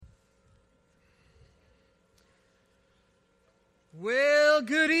Well,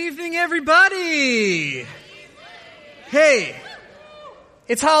 good evening, everybody. Hey,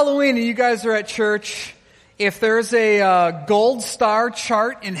 it's Halloween and you guys are at church. If there's a gold star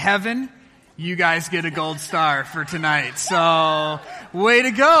chart in heaven, you guys get a gold star for tonight. So, way to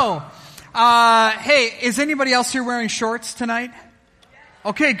go. Hey, is anybody else here wearing shorts tonight?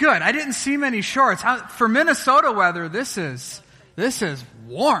 Okay, good. I didn't see many shorts. For Minnesota weather, this is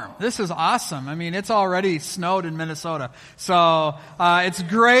warm. This is awesome. I mean, it's already snowed in Minnesota. So, it's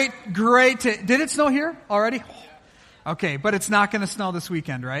great to... Did it snow here already? Okay, but it's not going to snow this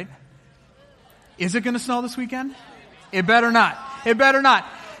weekend, right? Is it going to snow this weekend? It better not. It better not.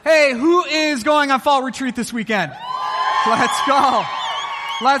 Hey, who is going on fall retreat this weekend? Let's go.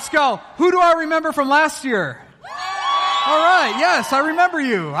 Let's go. Who do I remember from last year? All right. Yes, I remember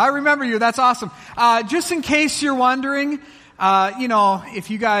you. That's awesome. Just in case you're wondering,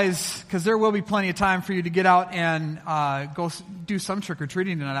 if you guys, because there will be plenty of time for you to get out and go do some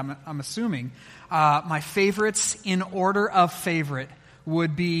trick-or-treating tonight, I'm assuming. My favorites in order of favorite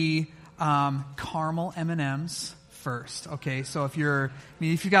would be caramel M&Ms first. Okay, so if you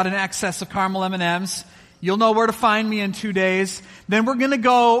got an excess of caramel M&Ms, you'll know where to find me in 2 days. Then we're going to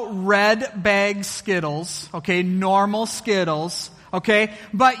go red bag Skittles, okay, normal Skittles, okay?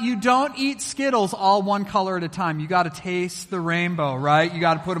 But you don't eat Skittles all one color at a time. You got to taste the rainbow, right? You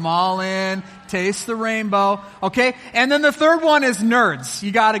got to put them all in, taste the rainbow, okay? And then the third one is Nerds.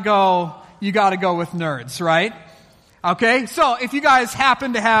 You got to go with Nerds, right? Okay? So if you guys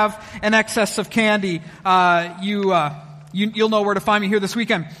happen to have an excess of candy, you'll know where to find me here this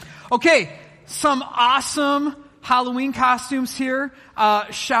weekend. Okay. Some awesome Halloween costumes here.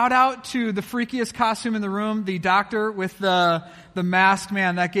 Shout out to the freakiest costume in the room, the doctor with the mask.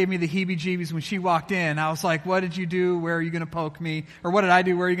 Man, that gave me the heebie-jeebies when she walked in. I was like, what did you do? Where are you going to poke me? Or what did I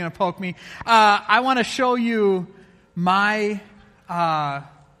do? Where are you going to poke me? I want to show you my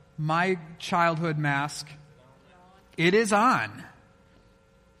childhood mask. It is on.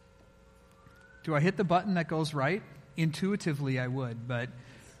 Do I hit the button that goes right? Intuitively, I would, but...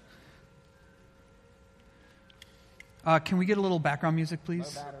 can we get a little background music,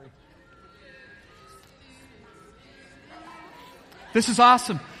 please? This is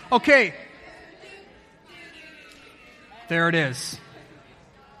awesome. Okay. There it is.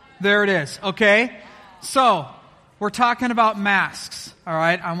 Okay. So, we're talking about masks. All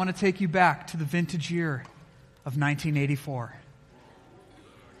right. I want to take you back to the vintage year of 1984.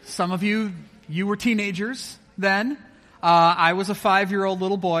 Some of you were teenagers then. I was a 5-year-old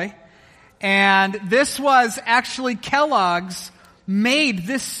little boy. And this was actually Kellogg's made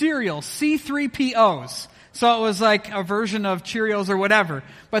this cereal, C3POs. So it was like a version of Cheerios or whatever.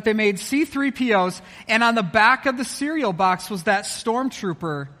 But they made C3POs, and on the back of the cereal box was that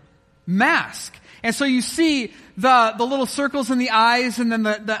Stormtrooper mask. And so you see the little circles in the eyes and then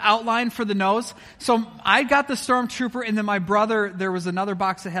the outline for the nose. So I got the Stormtrooper, and then my brother, there was another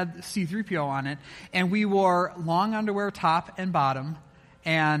box that had C3PO on it. And we wore long underwear top and bottom.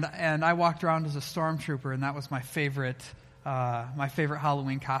 And I walked around as a stormtrooper, and that was my favorite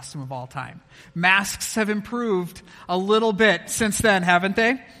Halloween costume of all time. Masks have improved a little bit since then, haven't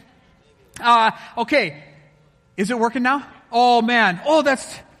they? Okay. Is it working now? Oh, man. Oh,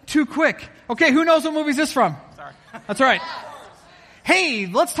 that's too quick. Okay, who knows what movie is this from? Sorry. That's all right. Hey,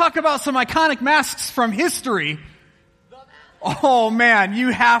 let's talk about some iconic masks from history. Oh, man,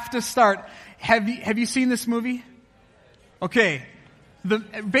 you have to start. Have you seen this movie? Okay.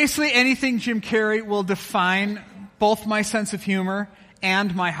 Basically anything Jim Carrey will define both my sense of humor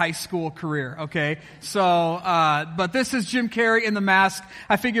and my high school career, okay? So, but this is Jim Carrey in The Mask.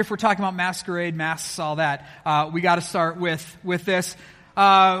 I figure if we're talking about Masquerade, masks, all that, we gotta start with this.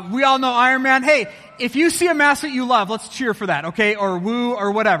 We all know Iron Man. Hey, if you see a mask that you love, let's cheer for that, okay? Or woo,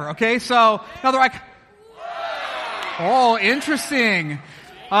 or whatever, okay? So, oh, interesting.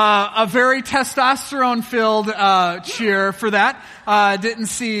 A very testosterone-filled cheer for that. Didn't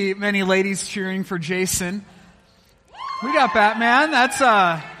see many ladies cheering for Jason. We got Batman.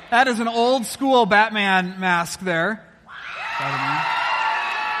 That is an old school Batman mask there.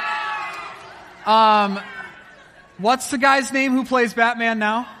 What's the guy's name who plays Batman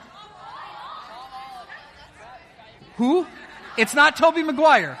now? Who? It's not Tobey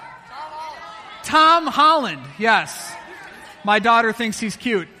Maguire. Tom Holland. Yes. My daughter thinks he's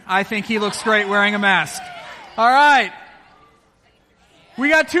cute. I think he looks great wearing a mask. All right. We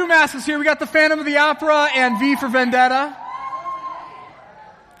got two masks here. We got the Phantom of the Opera and V for Vendetta.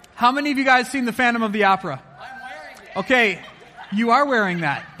 How many of you guys seen the Phantom of the Opera? I'm wearing it. Okay. You are wearing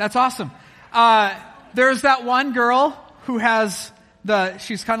that. That's awesome. There's that one girl who has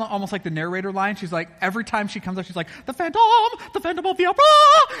she's kind of almost like the narrator line. She's like, every time she comes up, she's like, the Phantom of the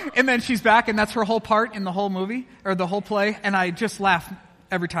Opera, and then she's back, and that's her whole part in the whole movie, or the whole play, and I just laugh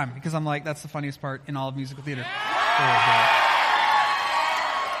every time, because I'm like, that's the funniest part in all of musical theater.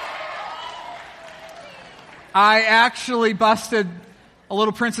 I actually busted a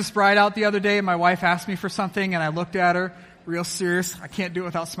Little Princess Bride out the other day. My wife asked me for something, and I looked at her real serious. I can't do it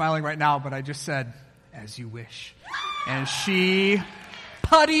without smiling right now, but I just said, as you wish. And she,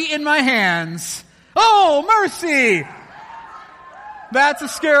 putty in my hands. Oh, mercy! That's a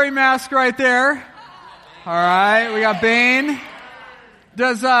scary mask right there. All right, we got Bane.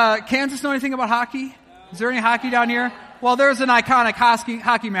 Does Kansas know anything about hockey? Is there any hockey down here? Well, there's an iconic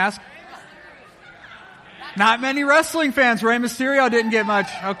hockey mask. Not many wrestling fans. Rey Mysterio didn't get much.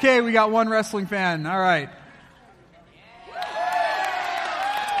 Okay, we got one wrestling fan. All right.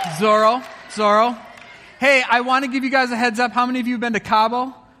 Zorro. Hey, I want to give you guys a heads up. How many of you have been to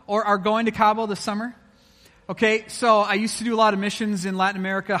Cabo or are going to Cabo this summer? Okay, so I used to do a lot of missions in Latin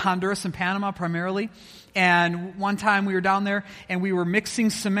America, Honduras and Panama primarily. And one time we were down there and we were mixing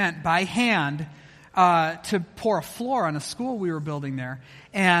cement by hand to pour a floor on a school we were building there.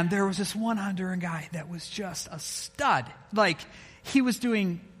 And there was this one Honduran guy that was just a stud. Like, he was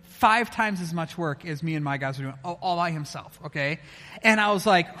doing 5 times as much work as me and my guys were doing, all by himself, okay? And I was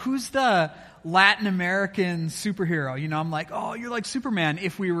like, who's the Latin American superhero? You know, I'm like, oh, you're like Superman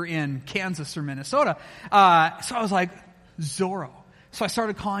if we were in Kansas or Minnesota. So I was like, Zorro. So I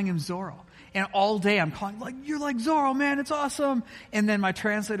started calling him Zorro. And all day I'm calling, like, you're like Zorro, man, it's awesome. And then my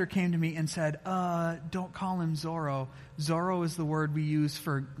translator came to me and said, don't call him Zorro. Zorro is the word we use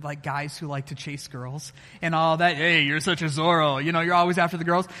for, like, guys who like to chase girls and all that. Hey, you're such a Zorro. You know, you're always after the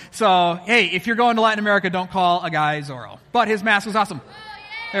girls. So, hey, if you're going to Latin America, don't call a guy Zorro. But his mask was awesome.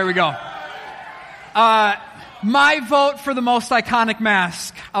 There we go. My vote for the most iconic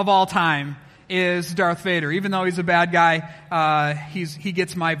mask of all time is Darth Vader. Even though he's a bad guy, he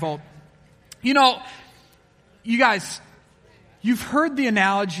gets my vote. You know, you guys, you've heard the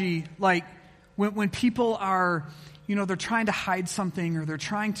analogy, like, when people are, you know, they're trying to hide something or they're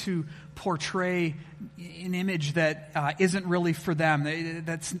trying to portray an image that isn't really for them,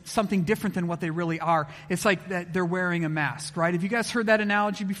 that's something different than what they really are. It's like that they're wearing a mask, right? Have you guys heard that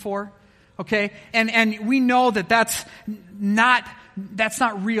analogy before? Okay? And we know that that's not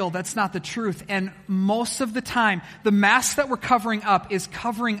real. That's not the truth. And most of the time, the mask that we're covering up is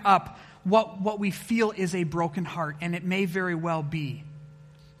covering up what we feel is a broken heart. And it may very well be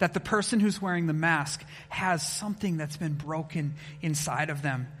that the person who's wearing the mask has something that's been broken inside of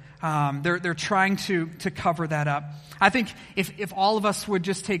them. They're trying to cover that up. I think if all of us would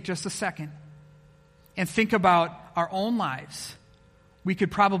just take just a second and think about our own lives, we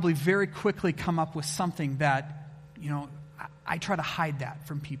could probably very quickly come up with something that, you know, I try to hide that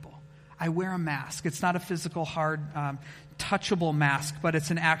from people. I wear a mask. It's not a physical, hard, touchable mask, but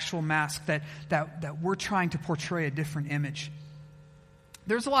it's an actual mask that we're trying to portray a different image.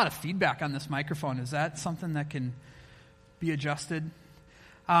 There's a lot of feedback on this microphone. Is that something that can be adjusted?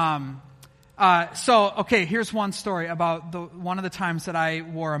 Okay, here's one story about one of the times that I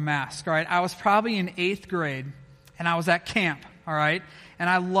wore a mask, all right? I was probably in 8th grade, and I was at camp, all right? And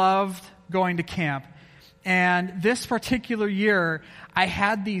I loved going to camp. And this particular year, I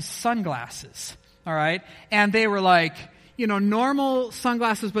had these sunglasses, all right? And they were like, you know, normal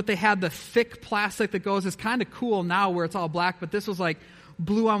sunglasses, but they had the thick plastic that goes. It's kind of cool now where it's all black, but this was like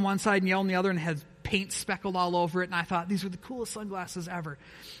blue on one side and yellow on the other and had paint speckled all over it. And I thought, these were the coolest sunglasses ever.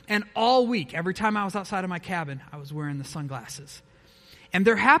 And all week, every time I was outside of my cabin, I was wearing the sunglasses. And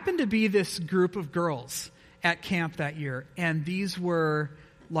there happened to be this group of girls at camp that year, and these were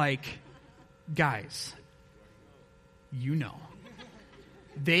like guys. You know.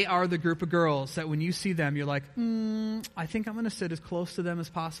 They are the group of girls that when you see them, you're like, I think I'm going to sit as close to them as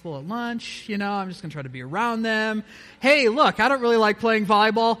possible at lunch. You know, I'm just going to try to be around them. Hey, look, I don't really like playing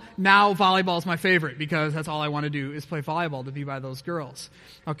volleyball. Now volleyball is my favorite because that's all I want to do is play volleyball, to be by those girls.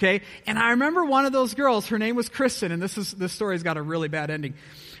 Okay? And I remember one of those girls, her name was Kristen, and this story's got a really bad ending.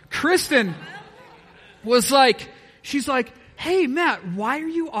 Kristen was like, she's like, hey, Matt, why are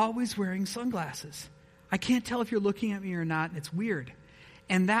you always wearing sunglasses? I can't tell if you're looking at me or not. It's weird.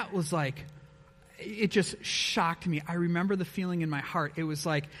 And that was like, it just shocked me. I remember the feeling in my heart. It was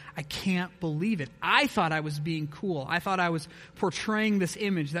like, I can't believe it. I thought I was being cool. I thought I was portraying this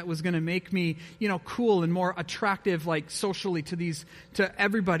image that was going to make me, you know, cool and more attractive, like socially to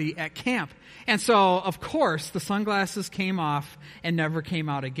everybody at camp. And so, of course, the sunglasses came off and never came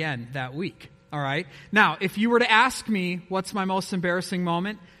out again that week. All right. Now, if you were to ask me what's my most embarrassing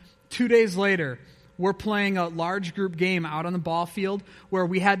moment, 2 days later, we're playing a large group game out on the ball field where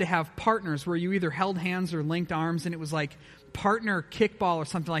we had to have partners where you either held hands or linked arms, and it was like partner kickball or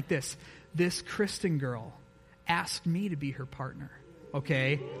something like this. This Kristen girl asked me to be her partner.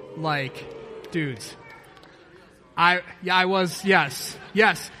 Okay? Like, dudes. I was, yes.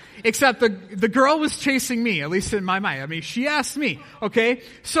 Except the girl was chasing me, at least in my mind. I mean, she asked me, okay?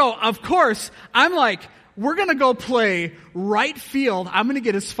 So, of course, I'm like, we're going to go play right field. I'm going to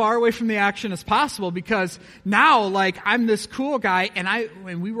get as far away from the action as possible because now, like, I'm this cool guy,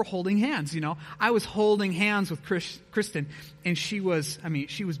 and we were holding hands, you know. I was holding hands with Kristen, and she was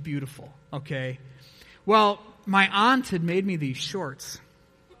beautiful, okay? Well, my aunt had made me these shorts.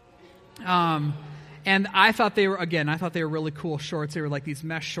 And I thought they were really cool shorts. They were like these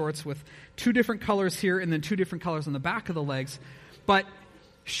mesh shorts with 2 different colors here and then 2 different colors on the back of the legs. But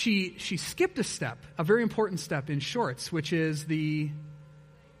she skipped a step, a very important step in shorts, which is the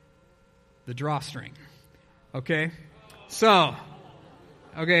drawstring. Okay? So,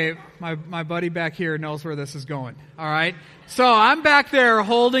 okay, my buddy back here knows where this is going. All right? So I'm back there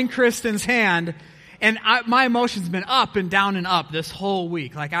holding Kristen's hand. And my emotions have been up and down and up this whole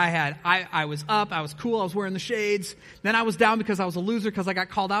week. Like I was up, I was cool, I was wearing the shades. Then I was down because I was a loser because I got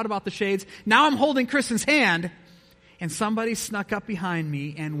called out about the shades. Now I'm holding Kristen's hand, and somebody snuck up behind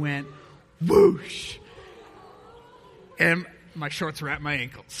me and went, whoosh. And my shorts were at my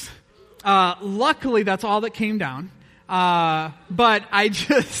ankles. Luckily, that's all that came down. But I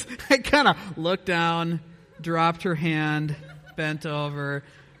kind of looked down, dropped her hand, bent over,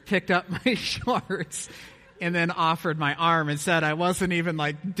 picked up my shorts, and then offered my arm and said I wasn't even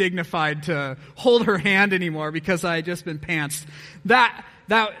like dignified to hold her hand anymore because I had just been pantsed.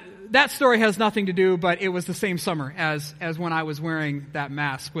 That story has nothing to do, but it was the same summer as when I was wearing that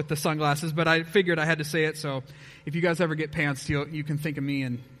mask with the sunglasses. But I figured I had to say it, so if you guys ever get pantsed, you can think of me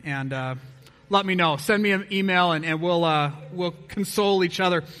and let me know. Send me an email and we'll console each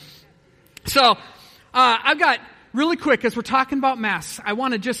other. So I've got. Really quick, as we're talking about masks, I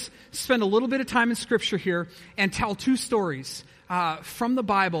want to just spend a little bit of time in Scripture here and tell 2 stories from the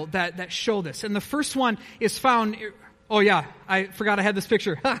Bible that show this. And the first one is found... Oh, yeah, I forgot I had this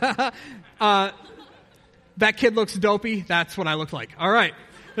picture. That kid looks dopey. That's what I look like. All right,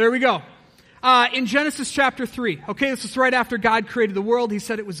 there we go. In Genesis chapter 3, okay, this is right after God created the world. He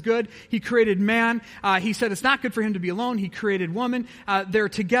said it was good. He created man. He said it's not good for him to be alone. He created woman. They're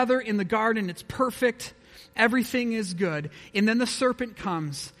together in the garden. It's perfect. Everything is good. And then the serpent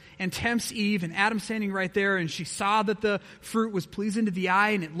comes and tempts Eve, and Adam's standing right there, and she saw that the fruit was pleasing to the eye,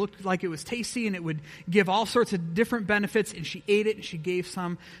 and it looked like it was tasty, and it would give all sorts of different benefits, and she ate it, and she gave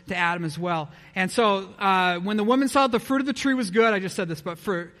some to Adam as well. And so when the woman saw the fruit of the tree was good, I just said this, but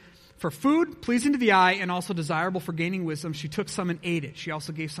for food, pleasing to the eye, and also desirable for gaining wisdom, she took some and ate it. She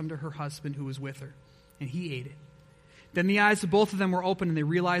also gave some to her husband who was with her, and he ate it. Then the eyes of both of them were open, and they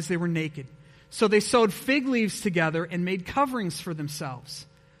realized they were naked. So they sewed fig leaves together and made coverings for themselves.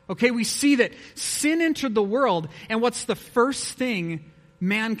 Okay, we see that sin entered the world, and what's the first thing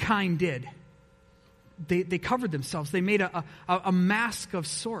mankind did? They covered themselves. They made a mask of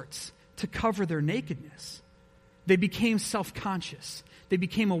sorts to cover their nakedness. They became self-conscious. They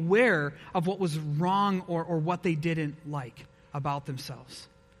became aware of what was wrong or what they didn't like about themselves.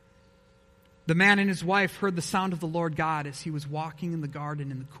 The man and his wife heard the sound of the Lord God as he was walking in the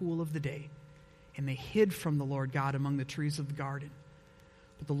garden in the cool of the day. And they hid from the Lord God among the trees of the garden.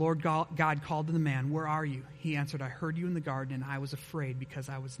 But the Lord God called to the man, "Where are you?" He answered, "I heard you in the garden, and I was afraid because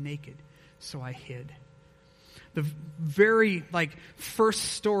I was naked, so I hid." The very first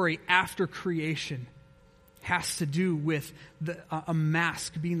story after creation has to do with a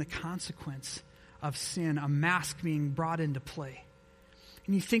mask being the consequence of sin, a mask being brought into play.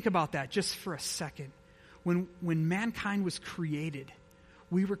 And you think about that just for a second. When mankind was created,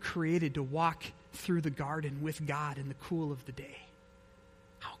 we were created to walk through the garden with God in the cool of the day.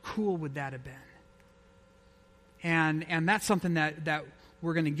 How cool would that have been? And that's something that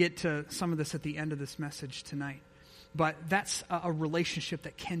we're going to get to some of this at the end of this message tonight. But that's a relationship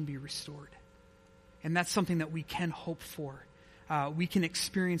that can be restored. And that's something that we can hope for. We can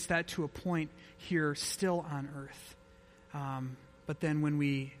experience that to a point here still on earth. But then when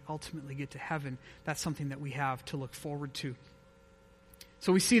we ultimately get to heaven, that's something that we have to look forward to.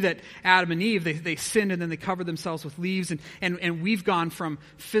 So we see that Adam and Eve, they sinned and then they covered themselves with leaves. And we've gone from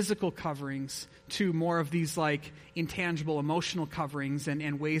physical coverings to more of these like intangible emotional coverings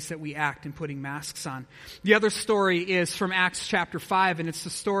and ways that we act in putting masks on. The other story is from Acts chapter 5, and it's the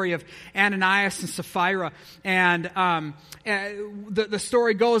story of Ananias and Sapphira. And the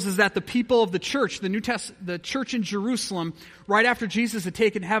story goes is that the people of the church, the church in Jerusalem, right after Jesus had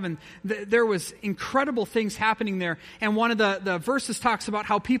taken heaven, there was incredible things happening there. And one of the verses talks about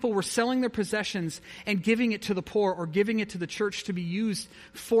how people were selling their possessions and giving it to the poor, or giving it to the church to be used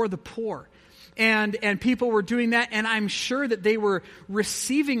for the poor. And people were doing that, and I'm sure that they were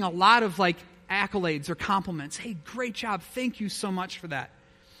receiving a lot of like accolades or compliments. Hey, great job. Thank you so much for that.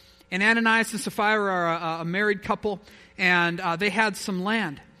 And Ananias and Sapphira are a married couple, and they had some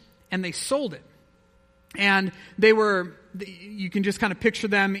land, and they sold it. And you can just kind of picture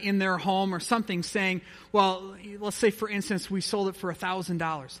them in their home or something saying, well, let's say, for instance, we sold it for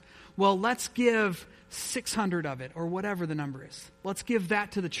 $1,000. Well, let's give 600 of it, or whatever the number is. Let's give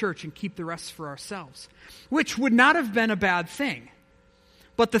that to the church and keep the rest for ourselves. Which would not have been a bad thing.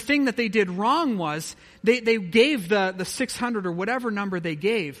 But the thing that they did wrong was they gave the 600 or whatever number they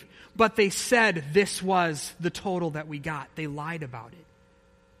gave, but they said this was the total that we got. They lied about it.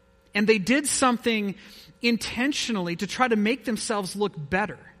 And they did something intentionally to try to make themselves look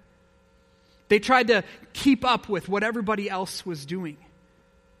better. They tried to keep up with what everybody else was doing,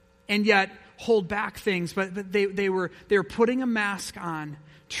 and yet hold back things. But they were putting a mask on,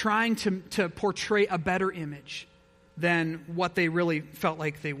 trying to portray a better image than what they really felt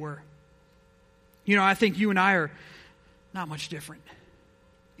like they were. You know, I think you and I are not much different.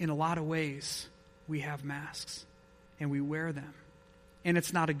 In a lot of ways, we have masks, and we wear them. And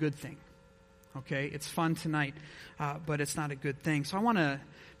it's not a good thing, okay? It's fun tonight, but it's not a good thing. So I want to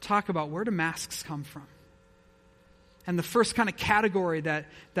talk about, where do masks come from? And the first kind of category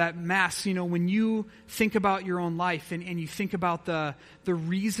that masks, you know, when you think about your own life and you think about the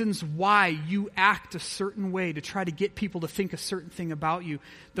reasons why you act a certain way to try to get people to think a certain thing about you,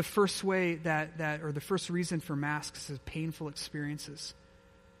 the first way or the first reason for masks is painful experiences.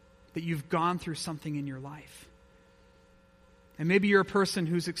 That you've gone through something in your life. And maybe you're a person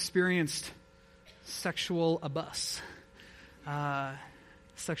who's experienced sexual abuse,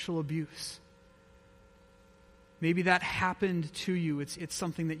 sexual abuse. Maybe that happened to you. It's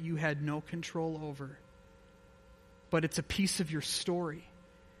something that you had no control over. But it's a piece of your story.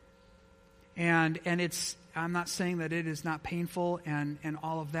 And I'm not saying that it is not painful and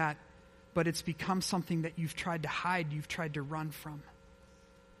all of that, but it's become something that you've tried to hide, you've tried to run from.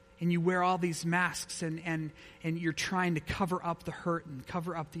 And you wear all these masks and you're trying to cover up the hurt and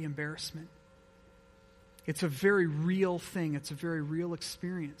cover up the embarrassment. It's a very real thing. It's a very real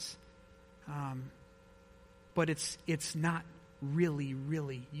experience. But it's not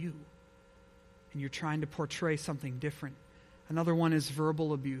really you. And you're trying to portray something different. Another one is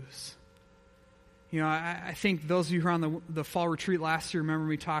verbal abuse. You know, I think those of you who were on the fall retreat last year remember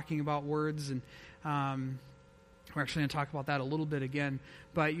me talking about words, and we're actually going to talk about that a little bit again.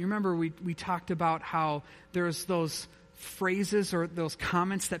 But you remember we talked about how there's those phrases or those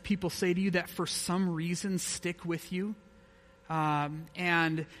comments that people say to you that for some reason stick with you.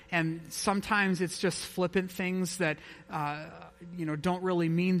 And sometimes it's just flippant things that, don't really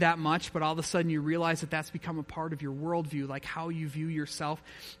mean that much, but all of a sudden you realize that that's become a part of your worldview, like how you view yourself.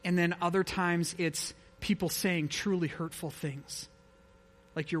 And then other times it's people saying truly hurtful things.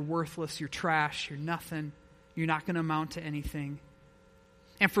 Like you're worthless, you're trash, you're nothing, you're not going to amount to anything.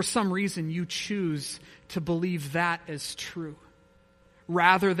 And for some reason you choose to believe that as true.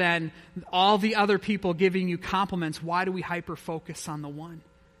 Rather than all the other people giving you compliments, why do we hyper-focus on the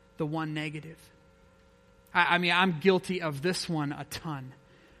one negative? I mean, I'm guilty of this one a ton.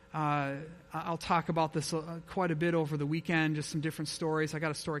 I'll talk about this quite a bit over the weekend, just some different stories. I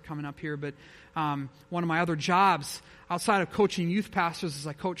got a story coming up here, but one of my other jobs outside of coaching youth pastors is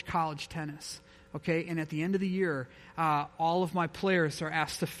I coach college tennis. Okay, and at the end of the year, all of my players are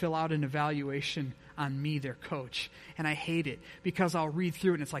asked to fill out an evaluation on me, their coach. And I hate it because I'll read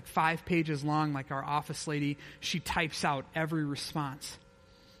through it and it's like 5 pages long, like our office lady. She types out every response.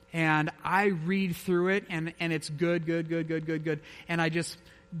 And I read through it and it's good. And I just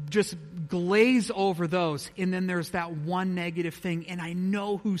glaze over those. And then there's that one negative thing. And I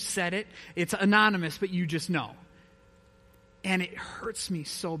know who said it. It's anonymous, but you just know. And it hurts me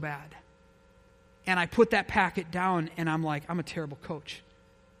so bad. And I put that packet down and I'm like, I'm a terrible coach.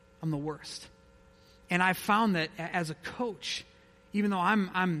 I'm the worst. And I've found that as a coach, even though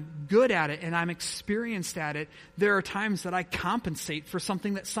I'm good at it and I'm experienced at it, there are times that I compensate for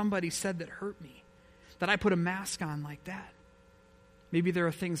something that somebody said that hurt me. That I put a mask on like that. Maybe there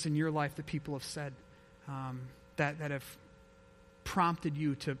are things in your life that people have said that have prompted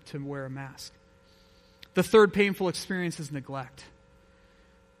you to wear a mask. The third painful experience is neglect.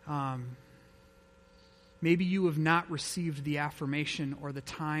 Maybe you have not received the affirmation or the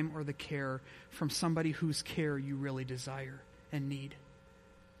time or the care from somebody whose care you really desire and need.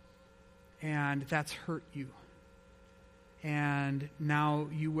 And that's hurt you. And now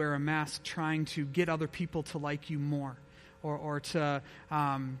you wear a mask trying to get other people to like you more, or to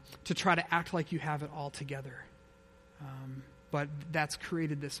try to act like you have it all together. But that's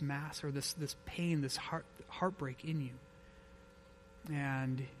created this mask, or this pain, this heartbreak in you.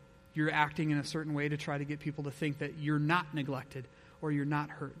 And you're acting in a certain way to try to get people to think that you're not neglected or you're not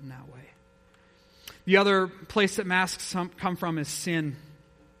hurt in that way. The other place that masks come from is sin.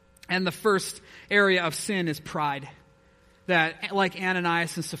 And the first area of sin is pride. That, like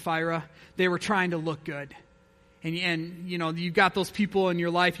Ananias and Sapphira, they were trying to look good. And you know, you've got those people in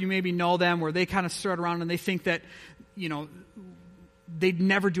your life, you maybe know them, where they kind of strut around and they think that, you know, they'd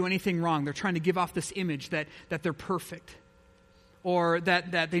never do anything wrong. They're trying to give off this image that they're perfect, or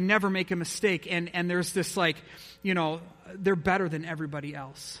that they never make a mistake. And there's this, like, you know, they're better than everybody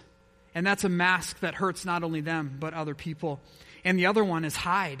else. And that's a mask that hurts not only them, but other people. And the other one is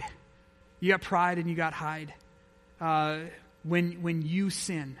hide. You got pride and you got hide. When you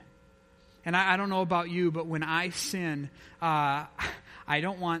sin. And I don't know about you, but when I sin, I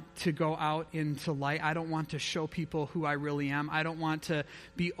don't want to go out into light. I don't want to show people who I really am. I don't want to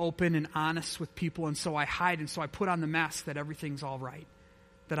be open and honest with people, and so I hide, and so I put on the mask that everything's all right,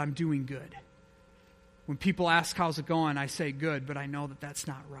 that I'm doing good. When people ask how's it going, I say good, but I know that that's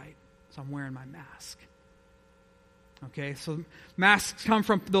not right, so I'm wearing my mask. Okay, so masks come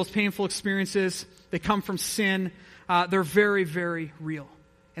from those painful experiences. They come from sin. They're very, very real.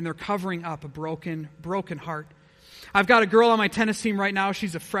 And they're covering up a broken heart. I've got a girl on my tennis team right now.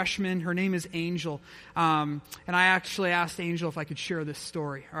 She's a freshman. Her name is Angel. And I actually asked Angel if I could share this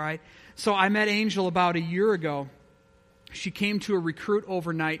story. All right. So I met Angel about a year ago. She came to a recruit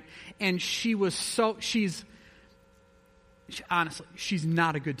overnight, and honestly, she's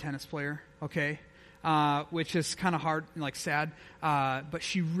not a good tennis player. Okay. Which is kind of hard, like sad. But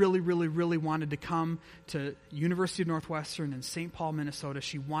she really, really, really wanted to come to University of Northwestern in St. Paul, Minnesota.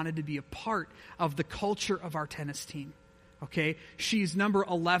 She wanted to be a part of the culture of our tennis team. Okay? She's number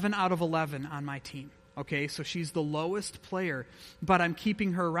 11 out of 11 on my team. Okay? So she's the lowest player, but I'm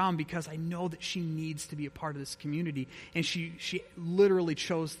keeping her around because I know that she needs to be a part of this community, and she literally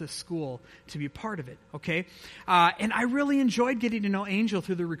chose this school to be a part of it. Okay? And I really enjoyed getting to know Angel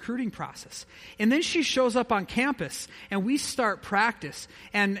through the recruiting process. And then she shows up on campus, and we start practice.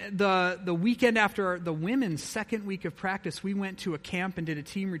 And the weekend after the women's second week of practice, we went to a camp and did a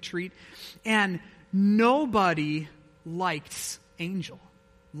team retreat, and nobody liked Angel.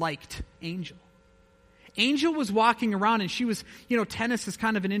 Angel was walking around, and she was, you know, tennis is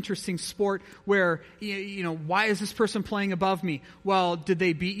kind of an interesting sport where, you know, why is this person playing above me? Well, did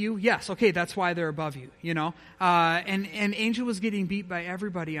they beat you? Yes. Okay, that's why they're above you, you know. And Angel was getting beat by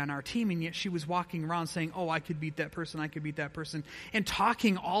everybody on our team, and yet she was walking around saying, oh, I could beat that person, and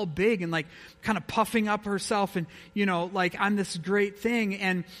talking all big and, like, kind of puffing up herself and, you know, like, I'm this great thing,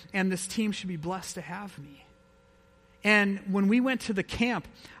 and this team should be blessed to have me. And when we went to the camp,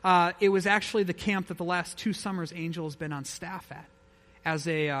 it was actually the camp that the last 2 summers Angel has been on staff at as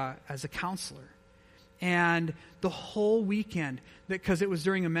a counselor. And the whole weekend, because it was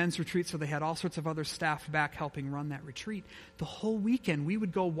during a men's retreat, so they had all sorts of other staff back helping run that retreat. The whole weekend, we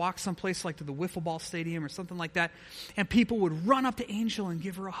would go walk someplace like to the wiffle ball stadium or something like that, and people would run up to Angel and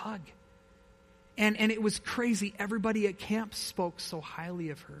give her a hug. And it was crazy. Everybody at camp spoke so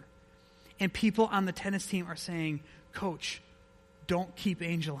highly of her. And people on the tennis team are saying, Coach, don't keep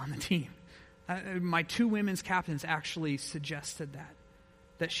Angel on the team. My 2 women's captains actually suggested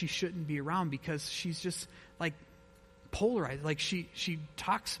that she shouldn't be around because she's just, like, polarized. Like, she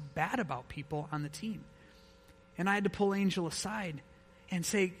talks bad about people on the team. And I had to pull Angel aside and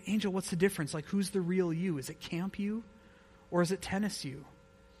say, Angel, what's the difference? Like, who's the real you? Is it camp you or is it tennis you?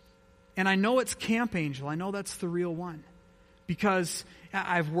 And I know it's camp Angel. I know that's the real one. Because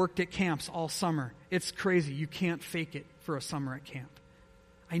I've worked at camps all summer. It's crazy. You can't fake it for a summer at camp.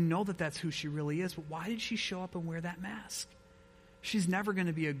 I know that that's who she really is, but why did she show up and wear that mask? She's never going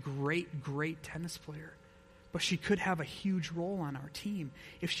to be a great, great tennis player, but she could have a huge role on our team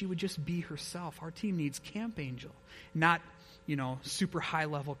if she would just be herself. Our team needs camp Angel, not, you know, super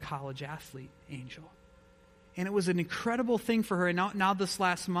high-level college athlete Angel. And it was an incredible thing for her. And now this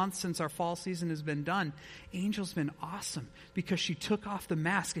last month, since our fall season has been done, Angel's been awesome because she took off the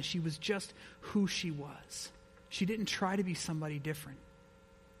mask and she was just who she was. She didn't try to be somebody different.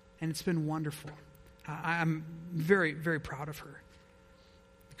 And it's been wonderful. I'm very, very proud of her.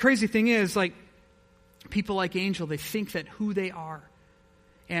 The crazy thing is, like, people like Angel, they think that who they are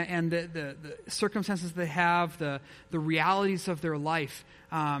and the circumstances they have, the realities of their life,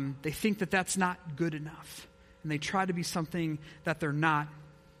 they think that that's not good enough. And they try to be something that they're not.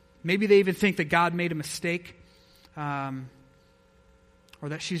 Maybe they even think that God made a mistake, or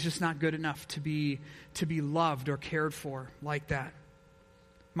that she's just not good enough to be loved or cared for like that.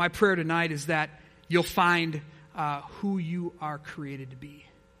 My prayer tonight is that you'll find who you are created to be.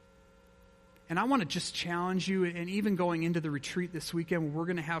 And I want to just challenge you, and even going into the retreat this weekend, we're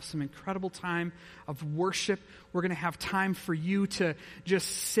going to have some incredible time of worship. We're going to have time for you to just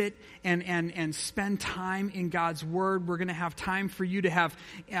sit and spend time in God's Word. We're going to have time for you to have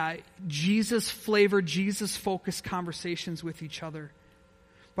Jesus-flavored, Jesus-focused conversations with each other.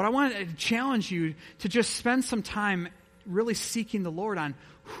 But I want to challenge you to just spend some time really seeking the Lord on,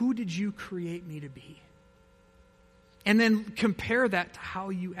 who did you create me to be? And then compare that to how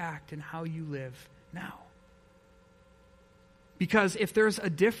you act and how you live now. Because if there's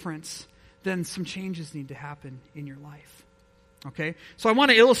a difference, then some changes need to happen in your life. Okay? So I want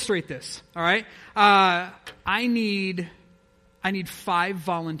to illustrate this. All right? I need 5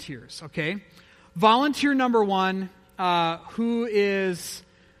 volunteers. Okay? Volunteer number 1, who is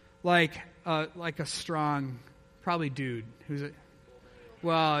like a strong, probably dude. Who's it?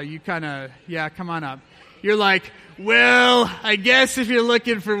 Well, you kind of, yeah, come on up. You're like, well, I guess if you're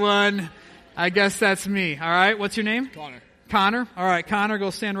looking for one, I guess that's me. All right, what's your name? Connor. Connor? All right, Connor, go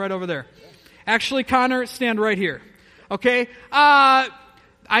stand right over there. Actually, Connor, stand right here. Okay? I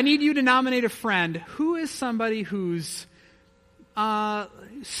need you to nominate a friend. Who is somebody who's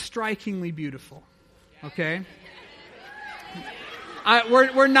strikingly beautiful? Okay?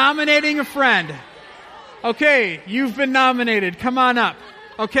 We're nominating a friend. Okay, you've been nominated. Come on up.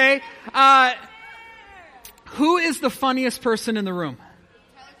 Okay? Who is the funniest person in the room?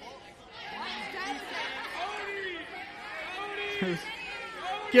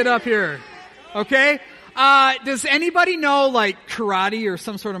 Get up here. Okay? Does anybody know, like, karate or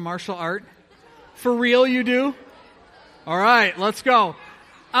some sort of martial art? For real, you do? All right, let's go.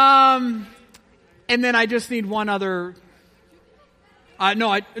 And then I just need one other.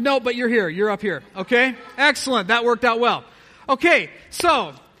 No, but you're here. You're up here. Okay? Excellent. That worked out well. Okay,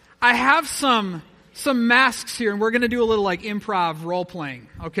 so I have some masks here, and we're going to do a little like improv role playing.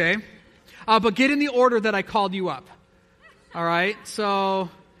 Okay? But get in the order that I called you up. All right? So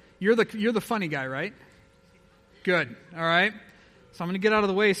you're the funny guy, right? Good. All right? So I'm going to get out of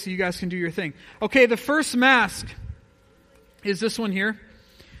the way so you guys can do your thing. Okay, the first mask is this one here.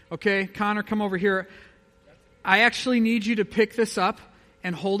 Okay, Connor, come over here. I actually need you to pick this up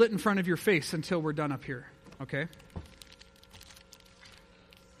and hold it in front of your face until we're done up here. Okay?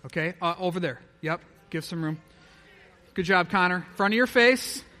 Okay, over there. Yep, give some room. Good job, Connor. Front of your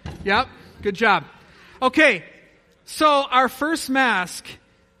face. Yep, good job. Okay, so our first mask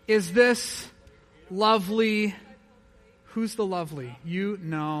is this lovely. Who's the lovely? You?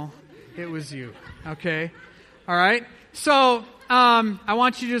 No, it was you. Okay, all right. So I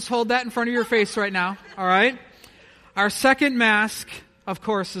want you to just hold that in front of your face right now. All right. Our second mask, of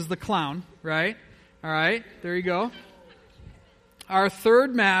course, is the clown. Right. All right. There you go. Our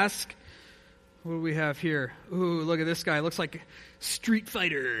third mask. What do we have here? Ooh, look at this guy. Looks like a Street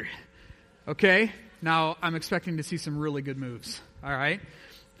Fighter. Okay. Now I'm expecting to see some really good moves. All right.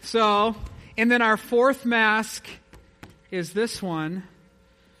 So, and then our fourth mask is this one,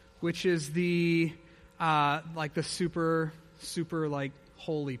 which is the like the super like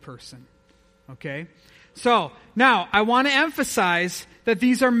holy person. Okay? So, now I want to emphasize that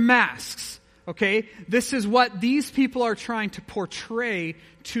these are masks. Okay? This is what these people are trying to portray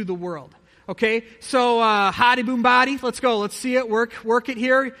to the world. Okay? So, hottie boom body, let's go. Let's see it. Work it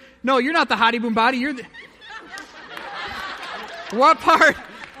here. No, you're not the hottie boom body. You're the What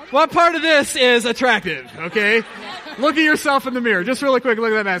part of this is attractive? Okay? Look at yourself in the mirror. Just really quick,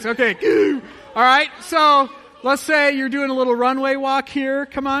 look at that mask. Okay. All right. So, let's say you're doing a little runway walk here.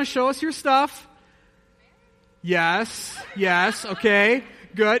 Come on, show us your stuff. Yes. Okay.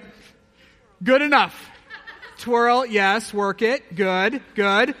 Good. Good enough. Twirl. Yes. Work it. Good.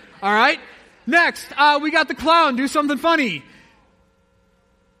 All right. Next, we got the clown. Do something funny.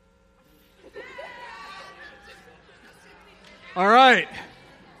 All right.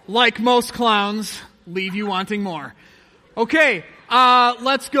 Like most clowns, leave you wanting more. Okay,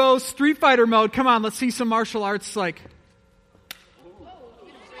 let's go Street Fighter mode. Come on, let's see some martial arts like.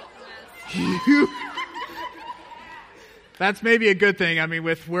 That's maybe a good thing,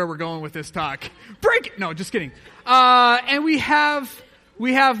 with where we're going with this talk. Break it! No, just kidding. And we have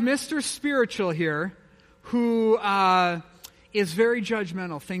Mr. Spiritual here, who is very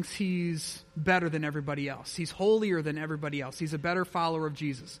judgmental, thinks he's better than everybody else. He's holier than everybody else. He's a better follower of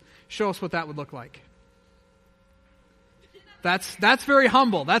Jesus. Show us what that would look like. That's very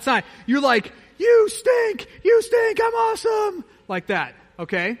humble. That's not, you're like, you stink, I'm awesome. Like that,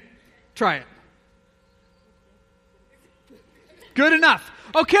 okay? Try it. Good enough.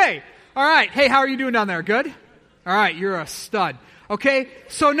 Okay. All right. Hey, how are you doing down there? Good? All right. You're a stud. Okay.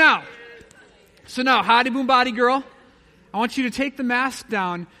 So now, hottie boom body girl, I want you to take the mask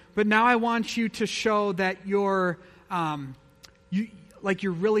down, but now I want you to show that you're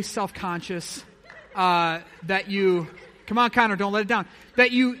really self-conscious, that you, come on, Connor, don't let it down,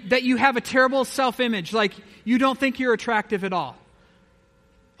 that you have a terrible self-image, like you don't think you're attractive at all.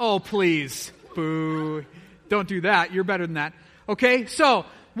 Oh, please. Boo. Don't do that. You're better than that. Okay, so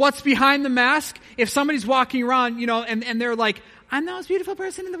what's behind the mask? If somebody's walking around, and they're like, I'm the most beautiful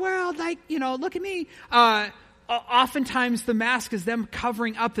person in the world, look at me. Oftentimes the mask is them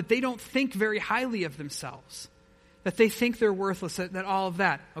covering up that they don't think very highly of themselves, that they think they're worthless, that all of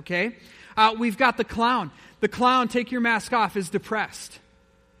that, okay? We've got the clown. The clown, take your mask off, is depressed.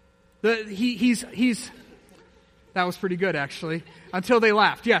 He's that was pretty good, actually, until they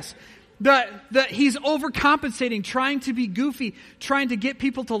laughed, yes. He's overcompensating, trying to be goofy, trying to get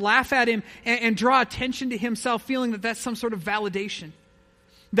people to laugh at him and draw attention to himself, feeling that that's some sort of validation.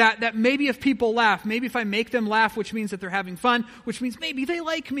 That maybe if people laugh, maybe if I make them laugh, which means that they're having fun, which means maybe they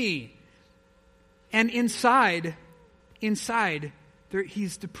like me. And inside,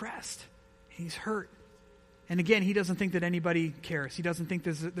 he's depressed. He's hurt. And again, he doesn't think that anybody cares. He doesn't think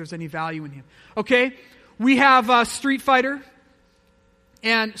there's any value in him. Okay, we have Street Fighter.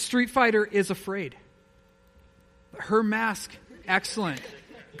 And Street Fighter is afraid. Her mask, excellent.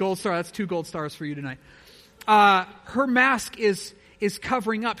 Gold star, that's 2 gold stars for you tonight. Her mask is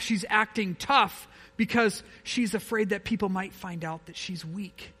covering up. She's acting tough because she's afraid that people might find out that she's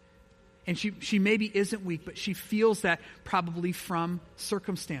weak. And she maybe isn't weak, but she feels that probably from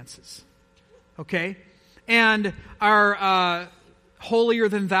circumstances. Okay? And our holier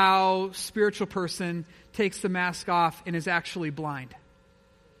than thou spiritual person takes the mask off and is actually blind.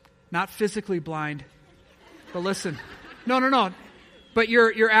 Not physically blind, but listen. No. But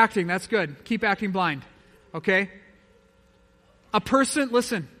you're acting. That's good. Keep acting blind. Okay? A person,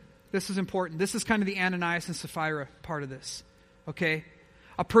 listen, this is important. This is kind of the Ananias and Sapphira part of this. Okay?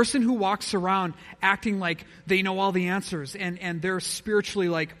 A person who walks around acting like they know all the answers and they're spiritually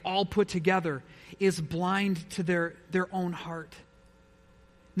like all put together is blind to their own heart.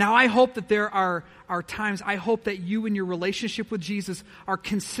 Now, I hope that there are times, I hope that you in your relationship with Jesus are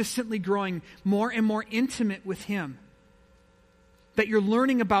consistently growing more and more intimate with Him. That you're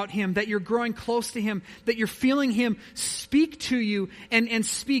learning about Him, that you're growing close to Him, that you're feeling Him speak to you and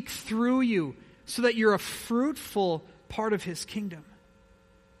speak through you so that you're a fruitful part of His kingdom.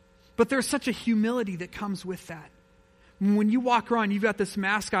 But there's such a humility that comes with that. When you walk around, you've got this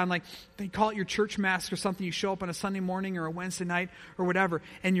mask on, like they call it your church mask or something. You show up on a Sunday morning or a Wednesday night or whatever,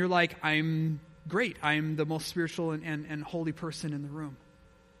 and you're like, I'm great. I'm the most spiritual and holy person in the room.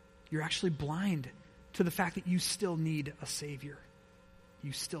 You're actually blind to the fact that you still need a Savior.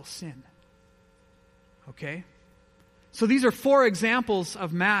 You still sin. Okay? So these are 4 examples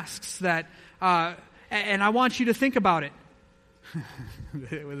of masks that, and I want you to think about it.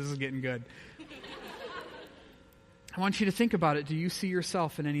 This is getting good. I want you to think about it. Do you see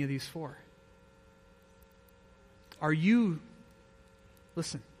yourself in any of these 4? Are you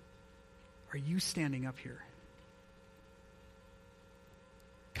standing up here?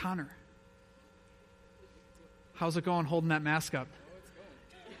 Connor, how's it going holding that mask up?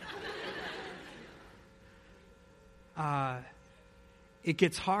 It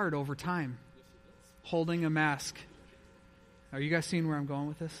gets hard over time, holding a mask. Are you guys seeing where I'm going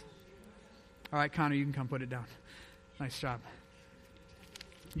with this? All right, Connor, you can come put it down. Nice job.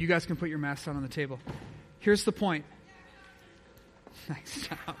 You guys can put your masks down on the table. Here's the point. Nice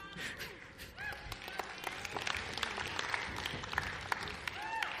job.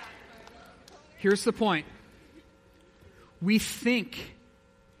 Here's the point. We think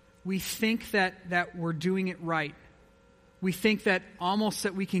that we're doing it right. We think that almost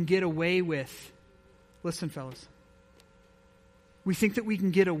that we can get away with, listen fellas, we think that we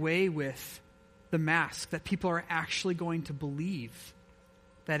can get away with the mask, that people are actually going to believe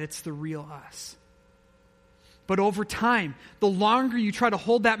that it's the real us. But over time, the longer you try to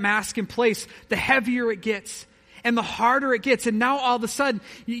hold that mask in place, the heavier it gets. And the harder it gets, and now all of a sudden,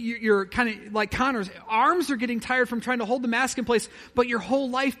 you're kind of like Connor's arms are getting tired from trying to hold the mask in place, but your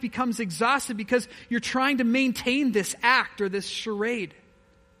whole life becomes exhausted because you're trying to maintain this act or this charade.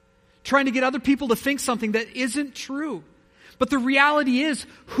 Trying to get other people to think something that isn't true. But the reality is,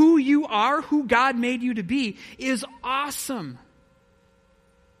 who you are, who God made you to be, is awesome.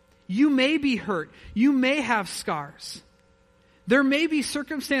 You may be hurt. You may have scars. There may be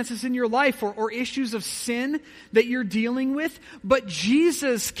circumstances in your life or issues of sin that you're dealing with, but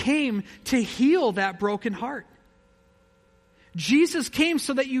Jesus came to heal that broken heart. Jesus came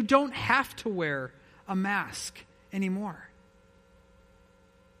so that you don't have to wear a mask anymore.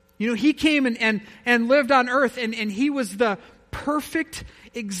 You know, he came and lived on earth, and he was the perfect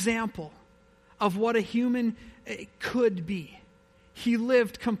example of what a human could be. He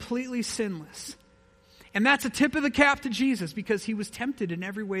lived completely sinless. And that's a tip of the cap to Jesus, because he was tempted in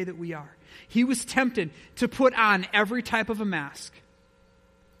every way that we are. He was tempted to put on every type of a mask.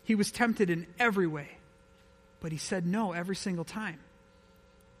 He was tempted in every way. But he said no every single time.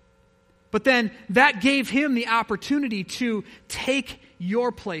 But then that gave him the opportunity to take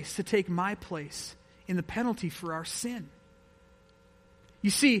your place, to take my place in the penalty for our sin. You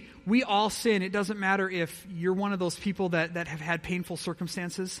see, we all sin. It doesn't matter if you're one of those people that have had painful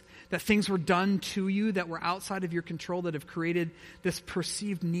circumstances, that things were done to you that were outside of your control, that have created this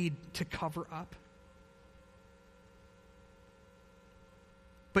perceived need to cover up.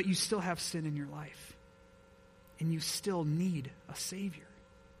 But you still have sin in your life, and you still need a Savior.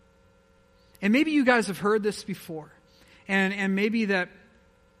 And maybe you guys have heard this before, and maybe that,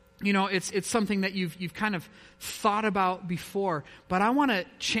 you know, it's something that you've kind of thought about before, but I want to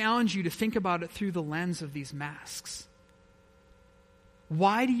challenge you to think about it through the lens of these masks.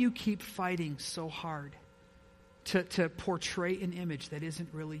 Why do you keep fighting so hard to portray an image that isn't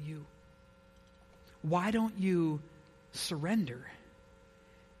really you? Why don't you surrender,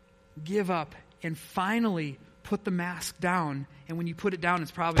 give up, and finally put the mask down? And when you put it down,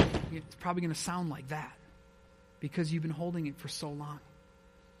 it's probably going to sound like that, because you've been holding it for so long.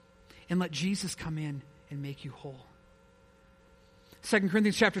 And let Jesus come in and make you whole. 2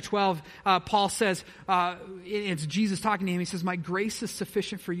 Corinthians chapter 12, Paul says, it's Jesus talking to him, he says, "My grace is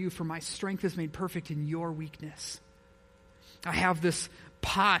sufficient for you, for my strength is made perfect in your weakness." I have this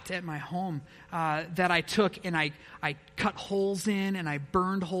pot at my home that I took and I cut holes in and I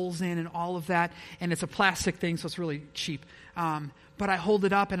burned holes in and all of that. And it's a plastic thing, so it's really cheap. But I hold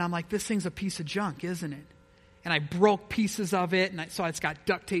it up and I'm like, this thing's a piece of junk, isn't it? And I broke pieces of it, and so it's got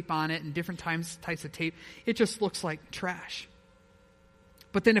duct tape on it and different types of tape. It just looks like trash.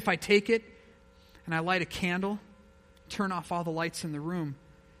 But then if I take it and I light a candle, turn off all the lights in the room,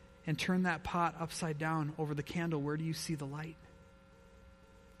 and turn that pot upside down over the candle, where do you see the light?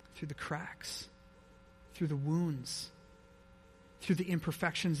 Through the cracks, through the wounds, through the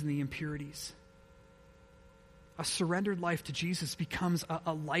imperfections and the impurities. A surrendered life to Jesus becomes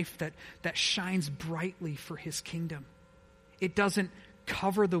a life that shines brightly for his kingdom. It doesn't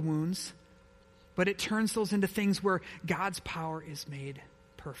cover the wounds, but it turns those into things where God's power is made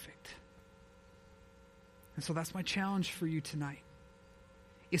perfect. And so that's my challenge for you tonight,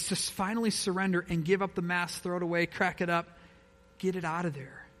 is to finally surrender and give up the mask, throw it away, crack it up, get it out of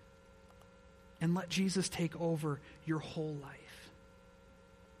there, and let Jesus take over your whole life.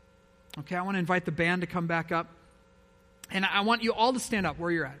 Okay, I want to invite the band to come back up. And I want you all to stand up where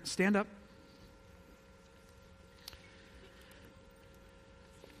you're at. Stand up.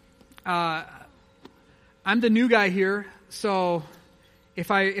 I'm the new guy here, so if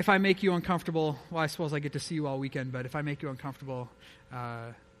I make you uncomfortable, well, I suppose I get to see you all weekend, but if I make you uncomfortable,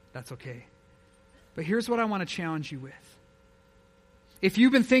 that's okay. But here's what I want to challenge you with. If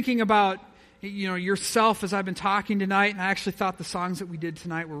you've been thinking about, you know, yourself as I've been talking tonight, and I actually thought the songs that we did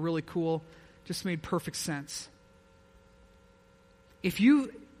tonight were really cool, just made perfect sense. If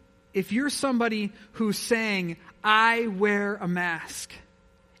you're somebody who's saying, I wear a mask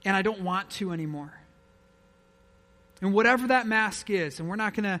and I don't want to anymore, and whatever that mask is, and we're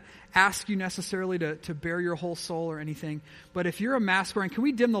not going to ask you necessarily to bare your whole soul or anything, but if you're a mask wearing, can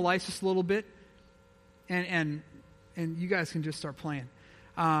we dim the lights just a little bit? And you guys can just start playing.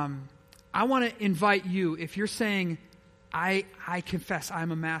 I want to invite you, if you're saying, I confess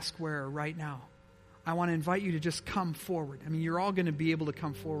I'm a mask wearer right now, I want to invite you to just come forward. I mean, you're all going to be able to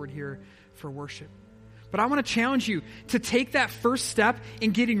come forward here for worship. But I want to challenge you to take that first step in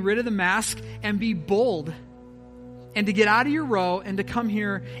getting rid of the mask and be bold, and to get out of your row and to come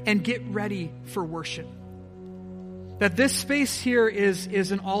here and get ready for worship. That this space here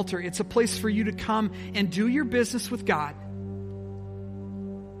is an altar. It's a place for you to come and do your business with God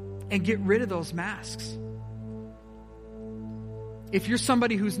and get rid of those masks. If you're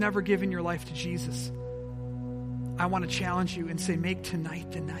somebody who's never given your life to Jesus, I want to challenge you and say, make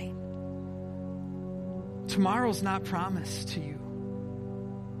tonight the night. Tomorrow's not promised to you.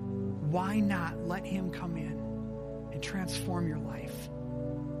 Why not let him come in and transform your life?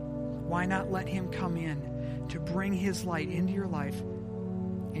 Why not let him come in to bring his light into your life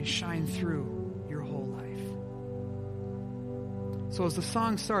and shine through your whole life? So as the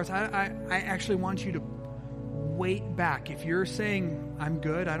song starts, I actually want you to wait back. If you're saying, I'm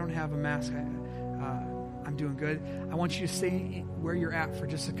good, I don't have a mask, I'm doing good, I want you to stay where you're at for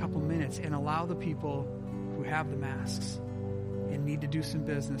just a couple minutes and allow the people who have the masks and need to do some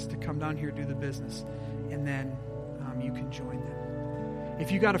business to come down here, do the business, and then you can join them.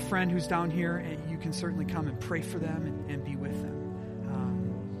 If you got a friend who's down here, you can certainly come and pray for them and be with them.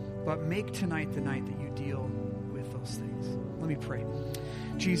 But make tonight the night that you deal with those things. Let me pray.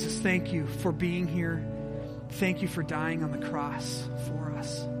 Jesus, thank you for being here. Thank you for dying on the cross for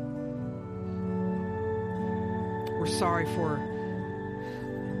us. We're sorry for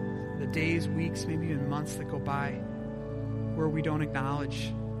the days, weeks, maybe even months that go by where we don't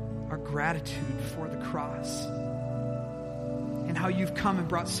acknowledge our gratitude for the cross and how you've come and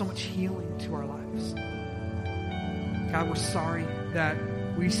brought so much healing to our lives. God, we're sorry that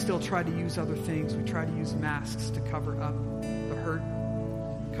we still try to use other things. We try to use masks to cover up the hurt,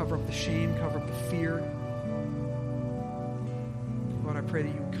 cover up the shame, cover up the fear. Lord, I pray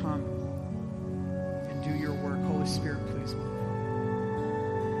that you would come and do your work. Holy Spirit, please move.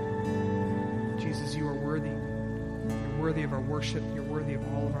 Jesus, you are worthy. You're worthy of our worship. You're worthy of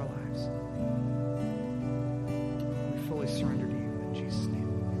all of our